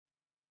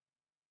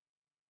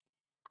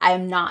I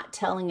am not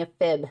telling a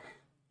fib.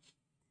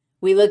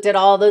 We looked at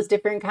all those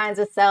different kinds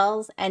of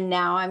cells, and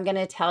now I'm going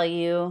to tell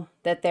you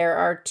that there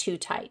are two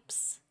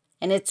types.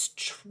 And it's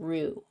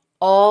true.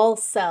 All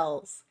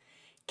cells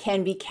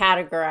can be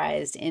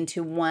categorized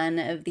into one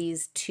of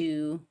these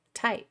two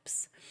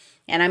types.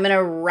 And I'm going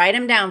to write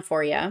them down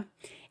for you.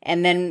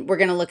 And then we're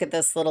going to look at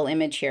this little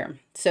image here.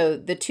 So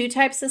the two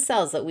types of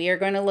cells that we are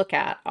going to look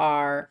at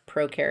are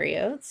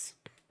prokaryotes.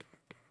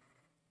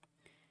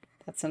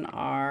 That's an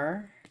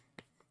R.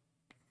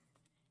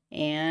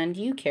 And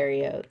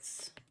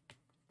eukaryotes.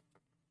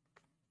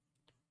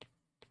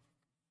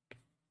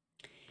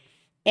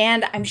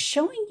 And I'm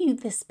showing you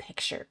this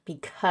picture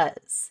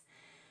because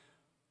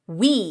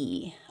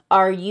we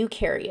are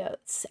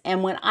eukaryotes.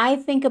 And when I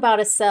think about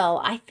a cell,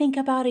 I think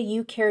about a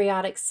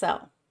eukaryotic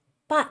cell.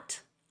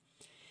 But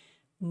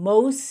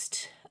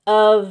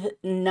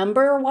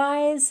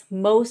number-wise,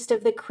 most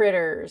of the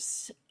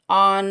critters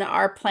on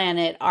our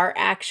planet are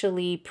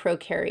actually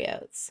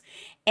prokaryotes.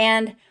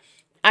 And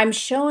I'm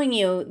showing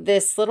you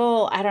this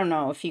little, I don't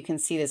know if you can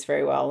see this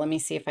very well. Let me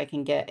see if I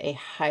can get a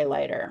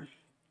highlighter.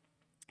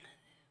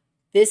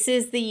 This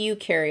is the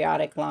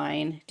eukaryotic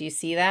line. Do you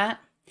see that?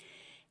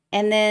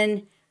 And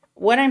then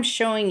what I'm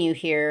showing you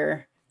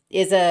here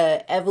is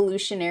an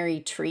evolutionary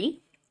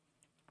tree.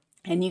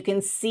 And you can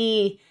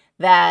see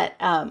that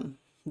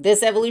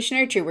this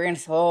evolutionary tree, we're going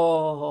to say,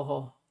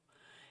 oh,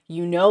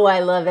 you know I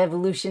love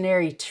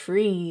evolutionary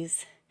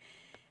trees.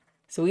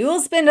 So we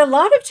will spend a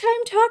lot of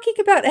time talking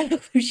about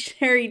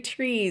evolutionary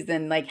trees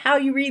and like how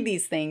you read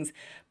these things.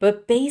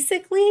 But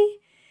basically,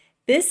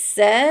 this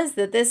says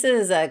that this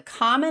is a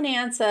common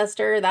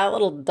ancestor, that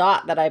little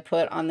dot that I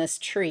put on this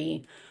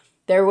tree.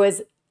 There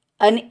was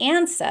an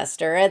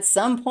ancestor at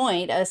some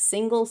point, a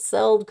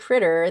single-celled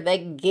critter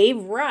that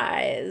gave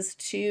rise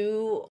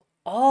to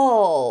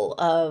all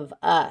of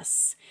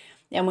us.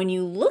 And when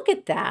you look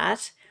at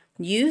that,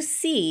 you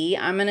see,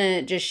 I'm going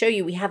to just show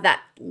you, we have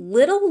that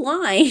little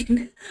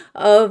line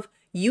of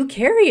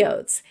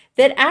eukaryotes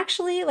that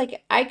actually,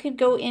 like, I could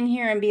go in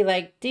here and be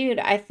like, dude,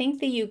 I think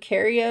the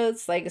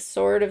eukaryotes like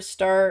sort of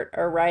start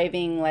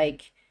arriving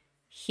like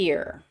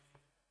here.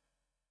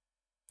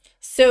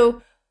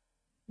 So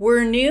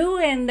we're new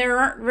and there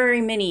aren't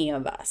very many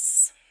of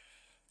us.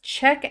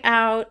 Check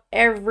out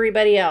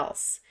everybody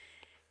else.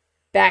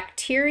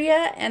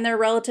 Bacteria and their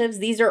relatives,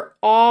 these are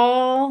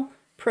all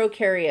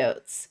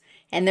prokaryotes.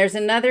 And there's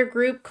another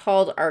group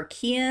called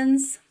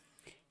archaeans,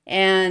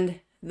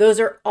 and those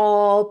are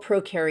all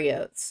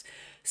prokaryotes.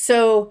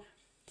 So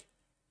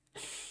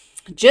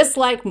just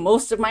like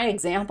most of my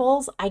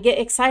examples, I get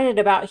excited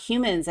about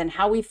humans and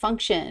how we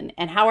function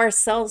and how our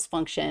cells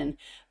function.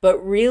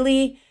 But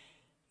really,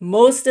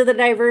 most of the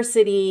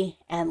diversity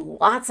and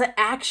lots of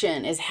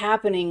action is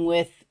happening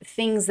with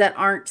things that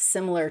aren't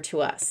similar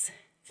to us,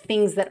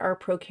 things that are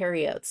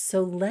prokaryotes.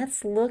 So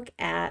let's look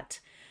at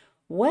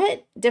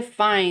what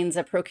defines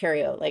a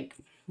prokaryote. Like,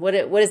 what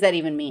does that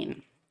even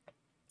mean?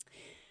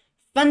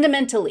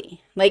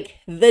 Fundamentally, like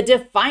the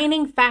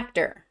defining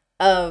factor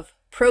of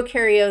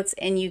prokaryotes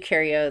and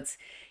eukaryotes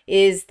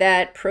is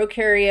that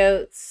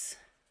prokaryotes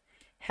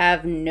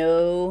have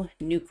no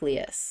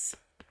nucleus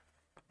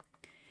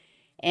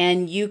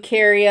and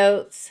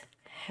eukaryotes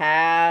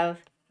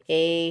have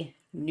a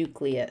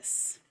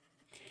nucleus,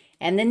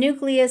 and the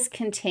nucleus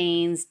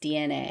contains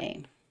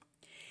DNA.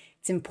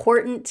 It's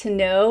important to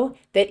know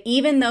that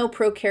even though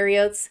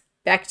prokaryotes,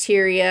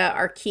 bacteria,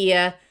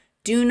 archaea,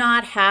 do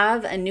not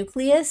have a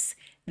nucleus,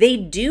 they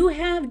do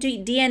have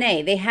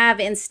DNA. They have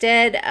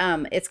instead,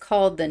 it's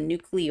called the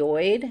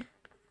nucleoid.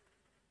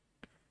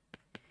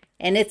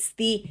 And it's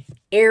the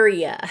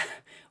area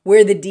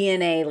where the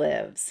DNA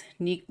lives.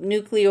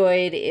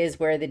 Nucleoid is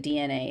where the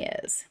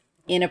DNA is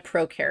in a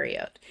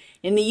prokaryote.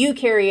 In the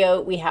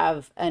eukaryote, we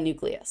have a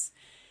nucleus.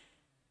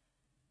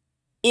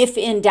 If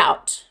in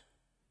doubt,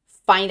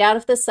 find out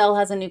if the cell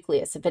has a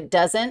nucleus. If it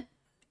doesn't,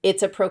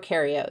 it's a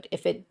prokaryote.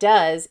 If it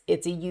does,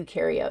 it's a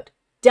eukaryote.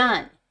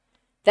 Done.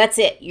 That's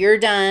it. You're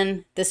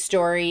done. The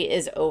story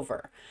is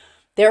over.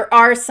 There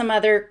are some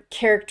other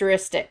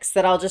characteristics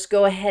that I'll just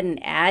go ahead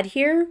and add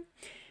here.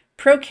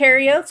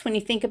 Prokaryotes, when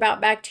you think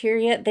about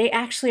bacteria, they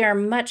actually are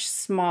much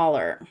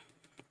smaller.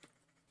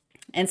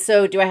 And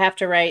so do I have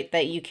to write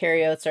that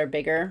eukaryotes are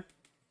bigger?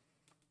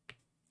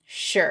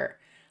 Sure.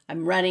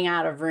 I'm running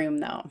out of room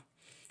though.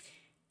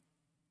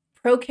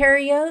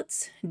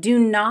 Prokaryotes do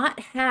not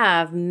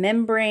have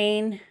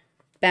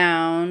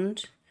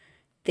membrane-bound,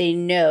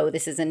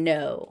 this is a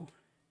no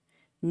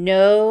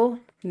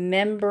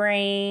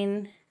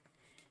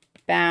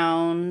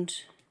membrane-bound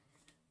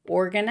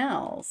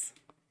organelles.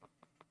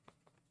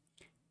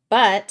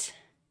 But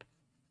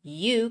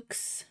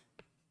euks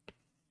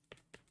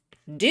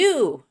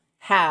do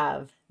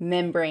have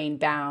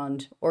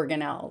membrane-bound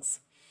organelles.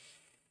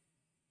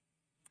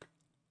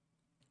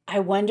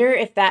 I wonder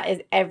if that is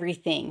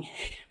everything.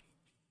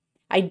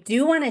 I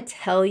do want to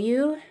tell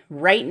you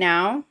right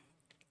now,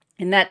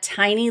 in that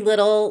tiny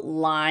little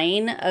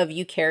line of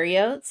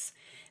eukaryotes,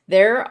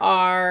 there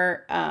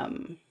are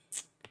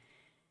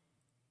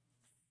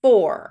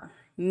 4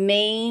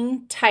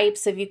 main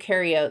types of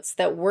eukaryotes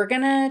that we're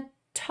going to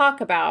talk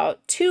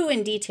about, 2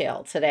 in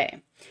detail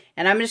today.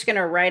 And I'm just going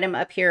to write them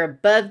up here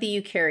above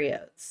the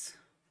eukaryotes.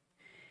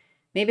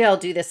 Maybe I'll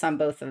do this on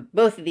both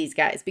of these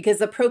guys, because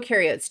the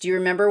prokaryotes, do you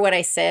remember what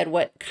I said?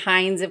 What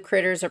kinds of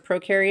critters are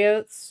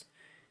prokaryotes?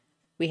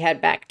 We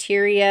had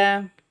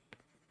bacteria,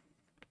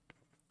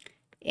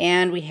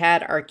 and we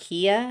had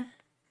archaea,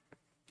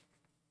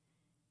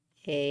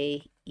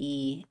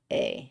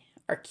 A-E-A,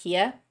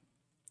 archaea.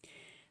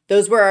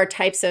 Those were our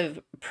types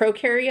of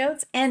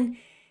prokaryotes, and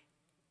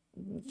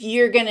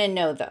you're going to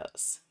know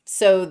those.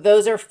 So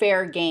those are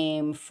fair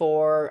game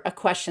for a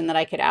question that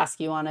I could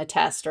ask you on a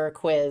test or a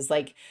quiz,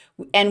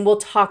 and we'll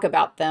talk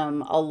about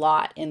them a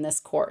lot in this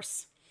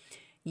course.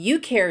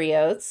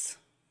 Eukaryotes,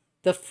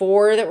 the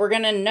 4 that we're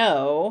going to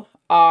know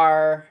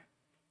are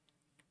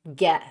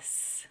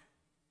guess,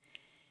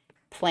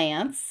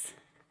 plants,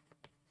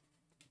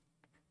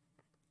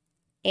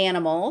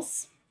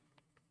 animals,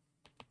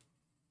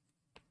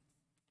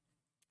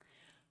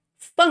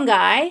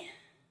 fungi,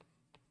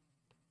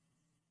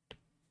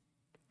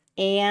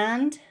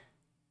 and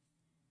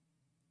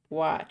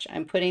watch,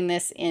 I'm putting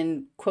this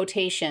in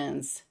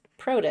quotations,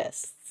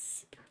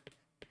 protists.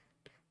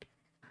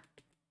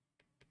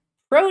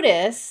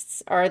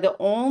 Protists are the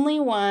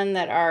only one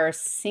that are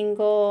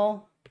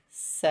single-celled.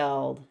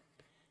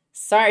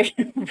 Sorry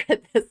for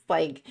this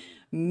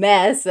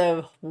mess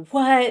of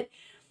what.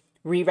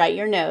 Rewrite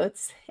your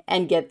notes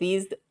and get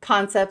these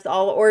concepts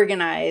all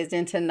organized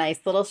into a nice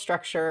little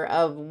structure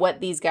of what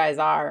these guys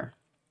are.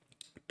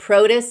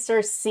 Protists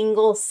are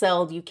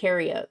single-celled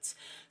eukaryotes.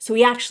 So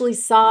we actually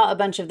saw a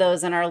bunch of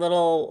those in our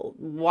little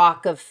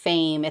walk of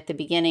fame at the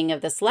beginning of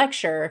this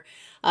lecture.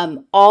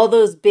 All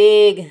those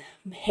big,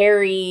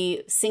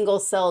 hairy,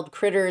 single-celled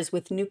critters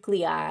with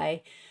nuclei,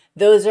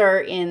 those are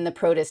in the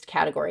protist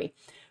category.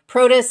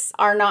 Protists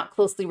are not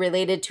closely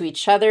related to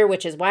each other,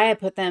 which is why I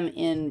put them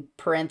in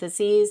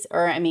parentheses,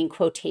 or I mean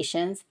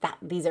quotations.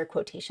 These are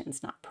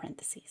quotations, not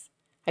parentheses.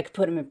 I could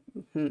put them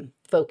in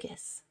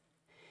focus.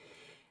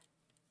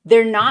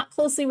 They're not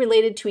closely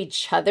related to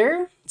each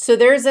other. So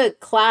there's a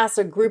class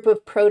or group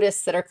of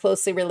protists that are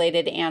closely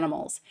related to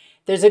animals.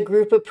 There's a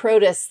group of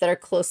protists that are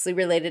closely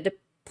related to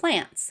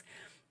plants.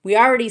 We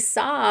already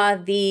saw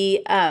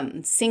the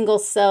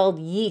single-celled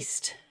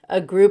yeast,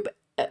 a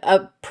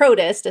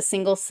protist, a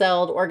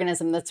single-celled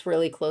organism that's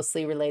really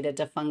closely related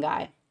to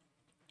fungi.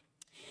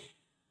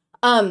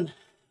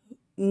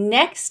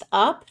 Next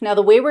up, now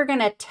the way we're going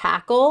to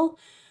tackle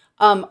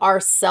our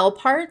cell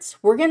parts,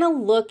 we're going to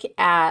look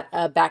at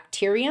a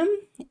bacterium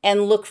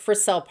and look for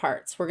cell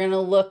parts. We're going to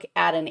look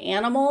at an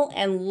animal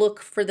and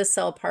look for the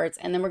cell parts,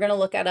 and then we're going to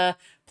look at a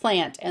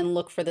plant and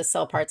look for the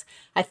cell parts.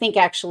 I think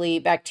actually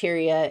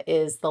bacteria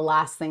is the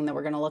last thing that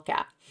we're going to look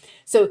at.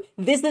 So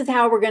this is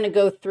how we're going to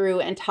go through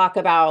and talk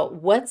about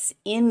what's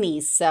in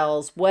these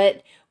cells,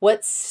 what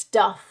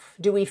stuff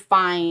do we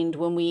find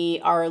when we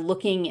are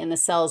looking in the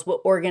cells,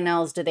 what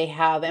organelles do they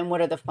have, and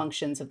what are the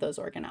functions of those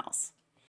organelles.